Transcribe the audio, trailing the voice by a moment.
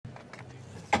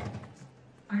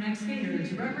Our next skater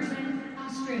to represent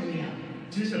Australia.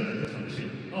 接下来的场是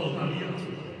澳大利亚组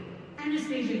合。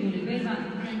 Anastasia Golubeva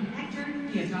and Hektor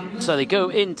Giotopoulos-Moore. So they go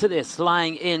into this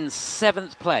lying in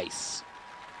 7th place.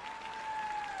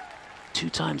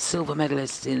 Two-time silver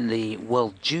medalists in the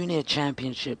World Junior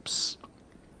Championships.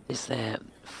 It's their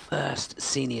first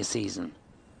senior season.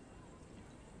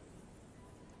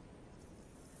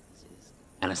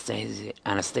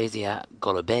 Anastasia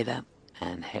Golubeva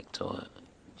and Hektor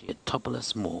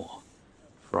Giotopoulos-Moore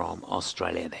from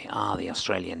Australia. They are the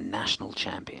Australian national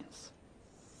champions.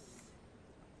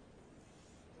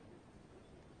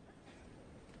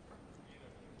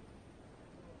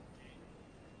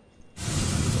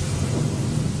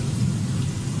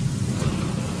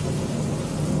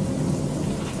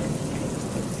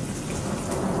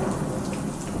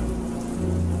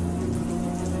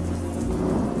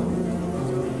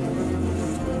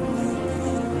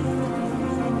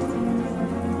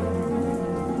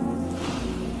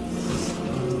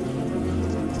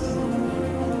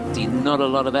 Not a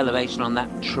lot of elevation on that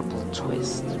triple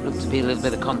twist. Looked to be a little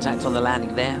bit of contact on the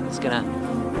landing there. It's going to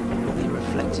be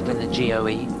reflected in the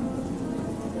GOE.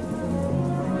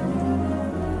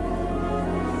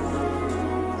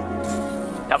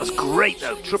 That was great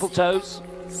though. Triple toes,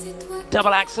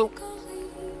 double axel,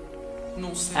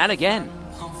 and again.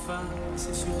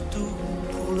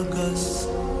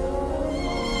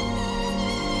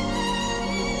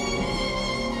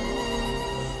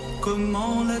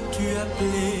 Comment l'as-tu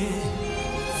appelée?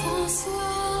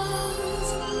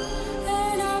 Françoise,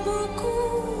 elle a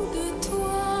beaucoup de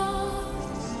toi.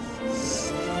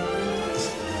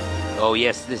 Oh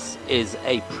yes, this is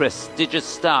a prestigious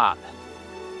start.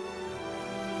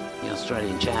 The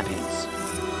Australian champions.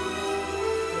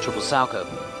 Triple salchow.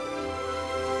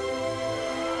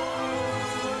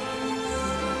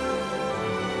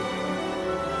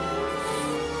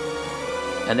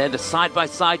 And then the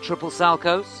side-by-side triple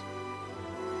salchows.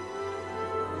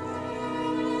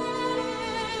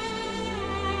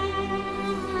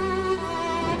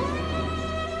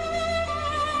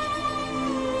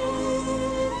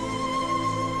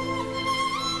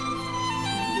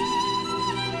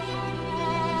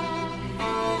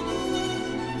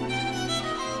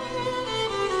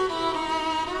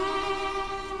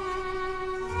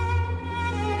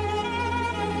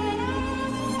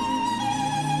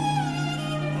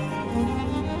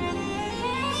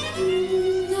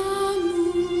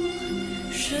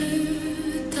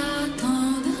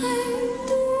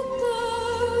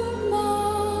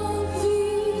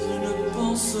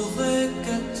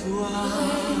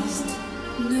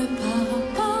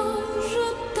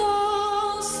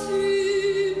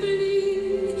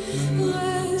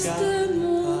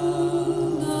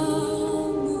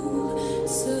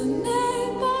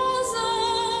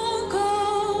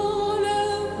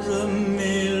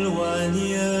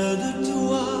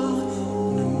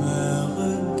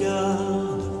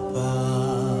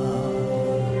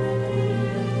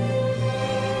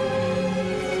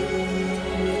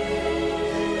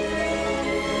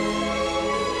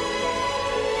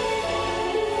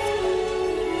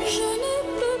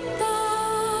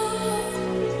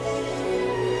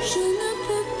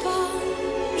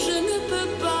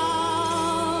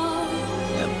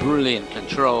 Brilliant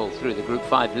control through the Group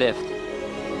 5 lift.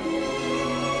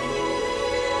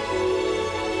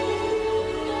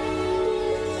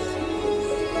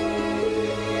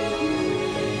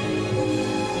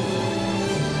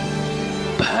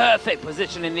 Perfect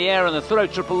position in the air on the throw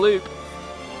triple loop.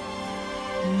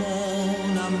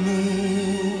 Mon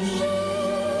amour,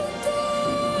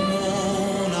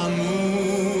 mon amour,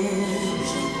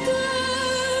 je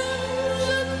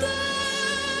t'aime,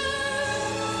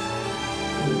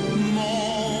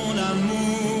 mon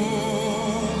amour,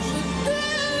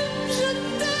 je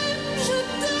t'aime, je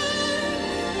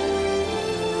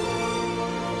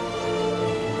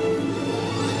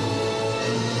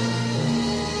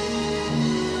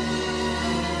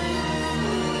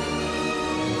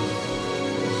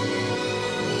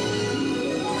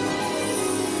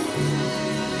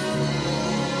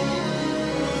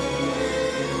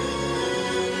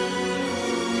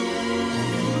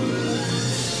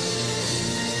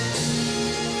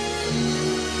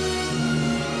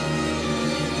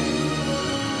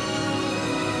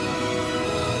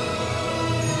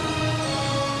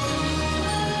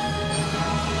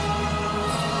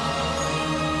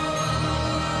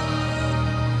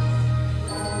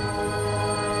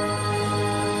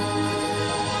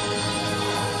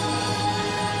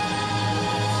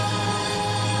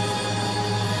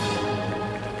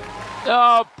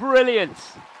Oh,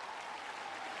 brilliant.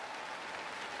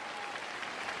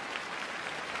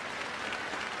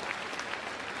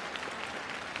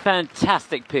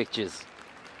 Fantastic pictures.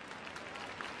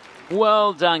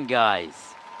 Well done, guys.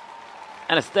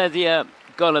 Anastasia,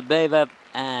 Golubeva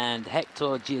and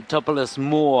Hektor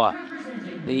Giotopoulos-Moore,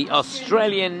 the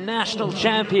Australian national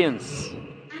champions.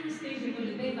 Anastasia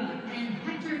Golubeva and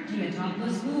Hektor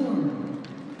Giotopoulos-Moore.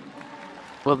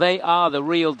 Well, they are the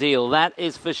real deal, that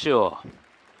is for sure.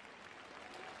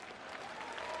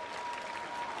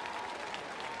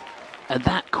 And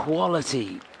that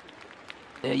quality,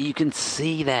 you can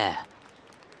see there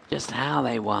just how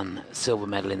they won a silver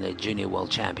medal in the Junior World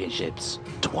Championships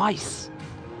twice.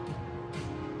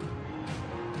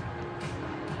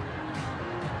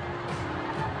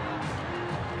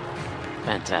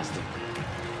 Fantastic.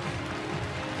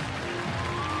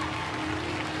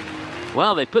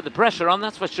 Well, they put the pressure on,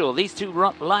 that's for sure. These two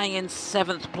lying in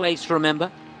 7th place, remember.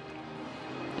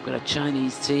 We've got a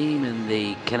Chinese team and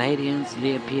the Canadians,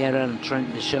 Leah Piera and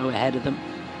Trent Michaud ahead of them.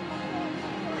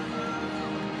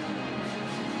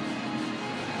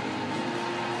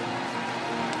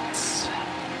 It's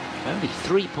only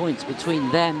 3 points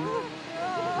between them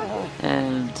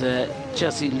and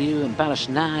Chelsea Liu and Balash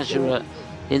Naj, who are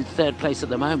in 3rd place at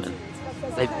the moment.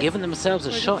 They've given themselves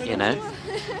a shot, you know.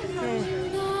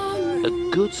 A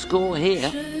good score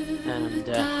here, and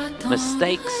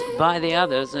mistakes by the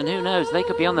others, and who knows, they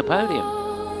could be on the podium.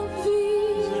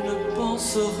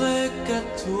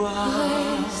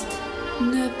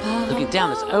 Looking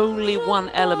down, there's only one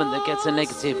element that gets a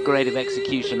negative grade of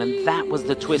execution, and that was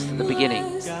the twist at the beginning.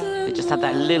 They just had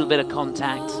that little bit of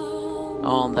contact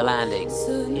on the landing.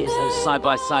 Here's those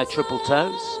side-by-side triple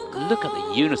toes. Look at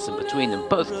the unison between them,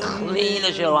 both clean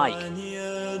as you like.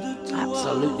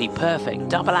 Absolutely perfect.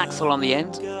 Double axel on the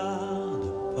end.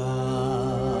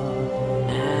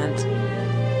 And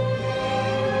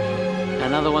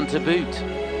another one to boot.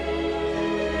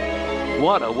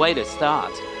 What a way to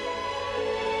start.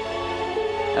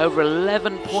 Over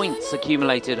 11 points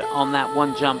accumulated on that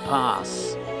one jump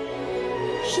pass.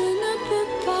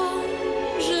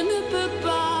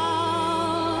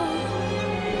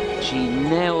 She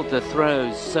nailed the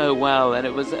throws so well, and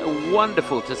it was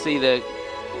wonderful to see the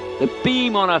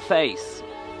beam on her face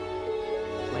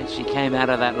when she came out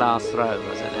of that last throw.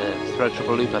 Was it a throw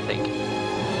triple loop, I think?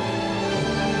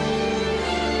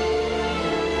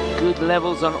 Good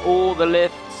levels on all the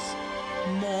lifts.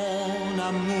 Mon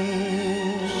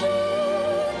amour,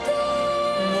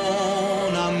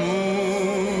 mon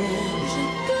amour.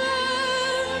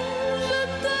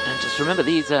 And just remember,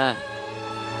 these are,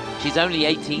 she's only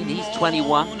 18, he's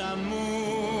 21.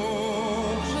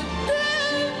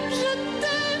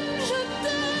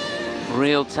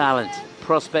 Real talent,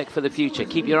 prospect for the future.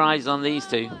 Keep your eyes on these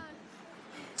two.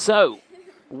 So,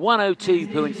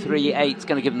 102.38 is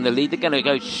going to give them the lead. They're going to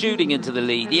go shooting into the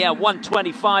lead. Yeah,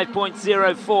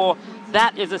 125.04.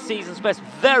 That is a season's best.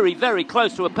 Very, very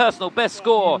close to a personal best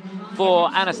score for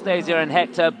Anastasia and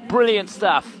Hektor. Brilliant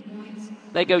stuff.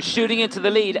 They go shooting into the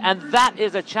lead, and that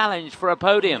is a challenge for a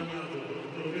podium.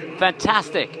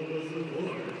 Fantastic.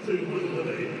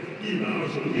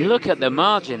 Look at the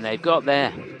margin they've got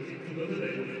there.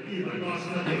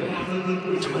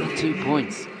 22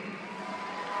 points.